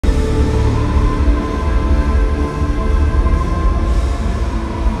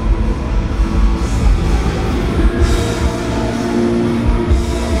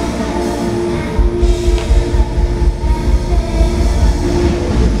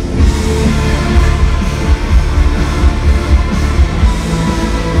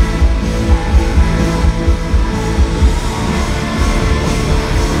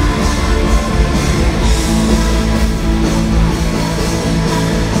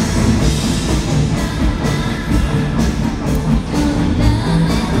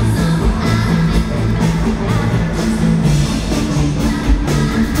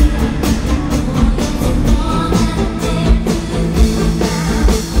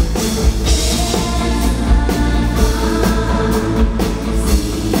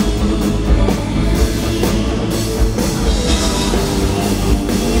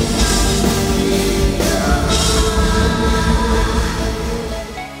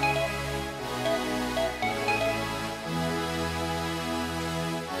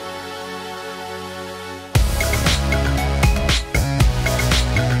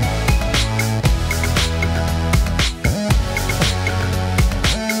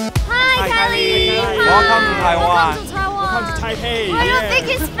Welcome to Taiwan. Welcome to Taiwan. Welcome to Taipei. We're your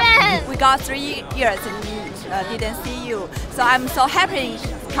biggest fan. We got 3 years and didn't see you, so I'm so happy to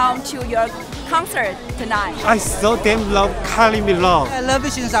come to your concert tonight. I so damn love Kylie Minogue. I love you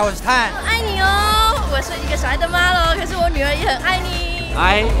since I was 10. 爱你哦，我是一个小孩的妈了，可是我女儿也很爱你。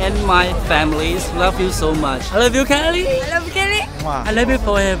 I and my families love you so much. I love you, Kylie. I love you, Kylie. I love you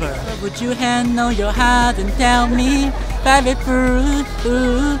forever. Would you hand on your heart and tell me, baby,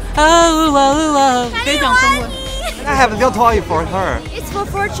 oh, 非常中文。 I have a little toy for her. It's for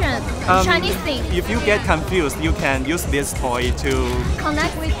fortune. Chinese thing. If you get confused, you can use this toy to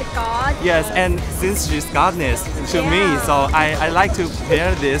Connect with the God. yes. And since she's goddess to me, so I like to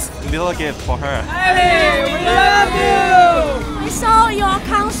prepare this little gift for her. Kylie, we love you. We saw your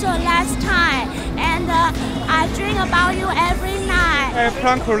concert last time, and I dream about you every night. Hey,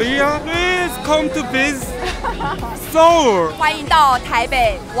 from Korea, please come to visit Seoul. 欢迎到台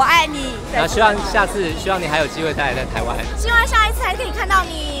北，我爱你。那希望下次，希望你还有机会再来在台湾。希望下一次还可以看到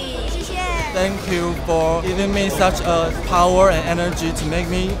你，谢谢。 Thank you for giving me such a power and energy to make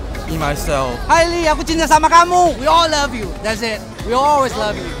me be myself. Kylie, aku cinta sama kamu. We all love you. That's it. We always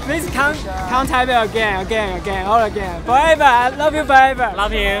love you. Please come Taipei again, all again. Forever, I love you forever.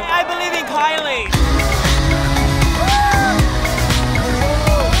 Love you. I believe in Kylie.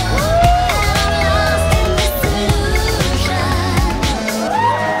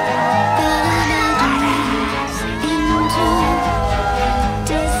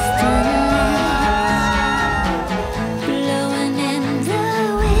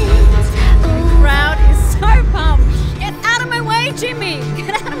 Jimmy,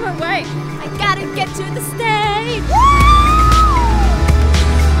 get out of my way. I gotta get to the stage.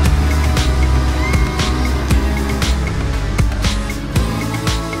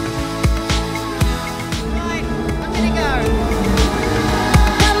 Right, I'm gonna go.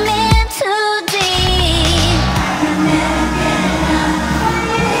 I'm in too deep.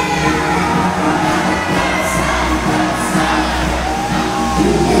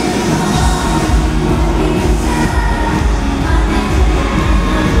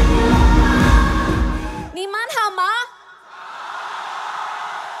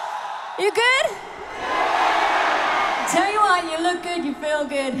 You good? Tell you what, you look good, you feel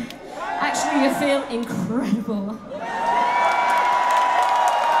good. Actually, you feel incredible.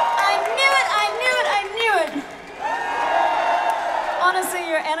 I knew it. Honestly,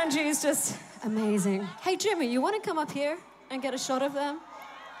 your energy is just amazing. Hey, Jimmy, you want to come up here and get a shot of them?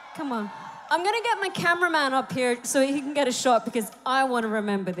 Come on. I'm going to get my cameraman up here so he can get a shot because I want to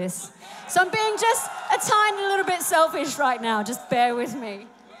remember this. So I'm being just a tiny little bit selfish right now. Just bear with me.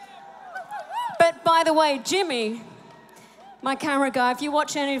 But by the way, Jimmy, my camera guy, if you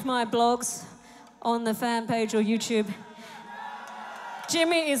watch any of my blogs on the fan page or YouTube,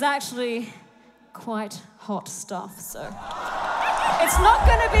 Jimmy is actually quite hot stuff, so it's not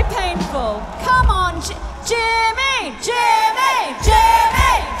going to be painful. Come on, Jimmy! Come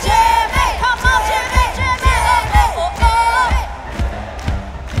on, Jimmy!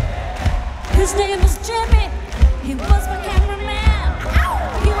 His name is Jimmy. He was my cameraman.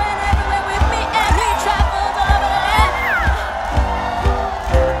 He went everywhere with me and he traveled all over the land.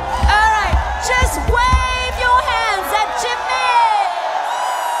 All right, just wave your hands at Jimmy.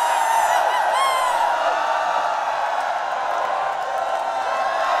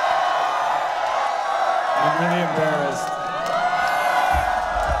 I'm really embarrassed.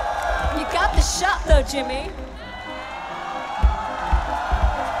 You got the shot though, Jimmy.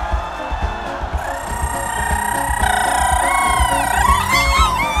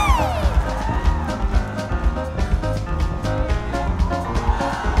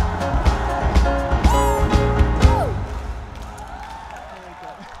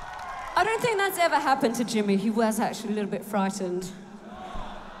 I don't think that's ever happened to Jimmy. He was actually a little bit frightened.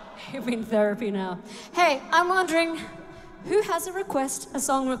 He's in therapy now. Hey, I'm wondering, who has a request, a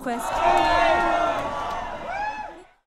song request?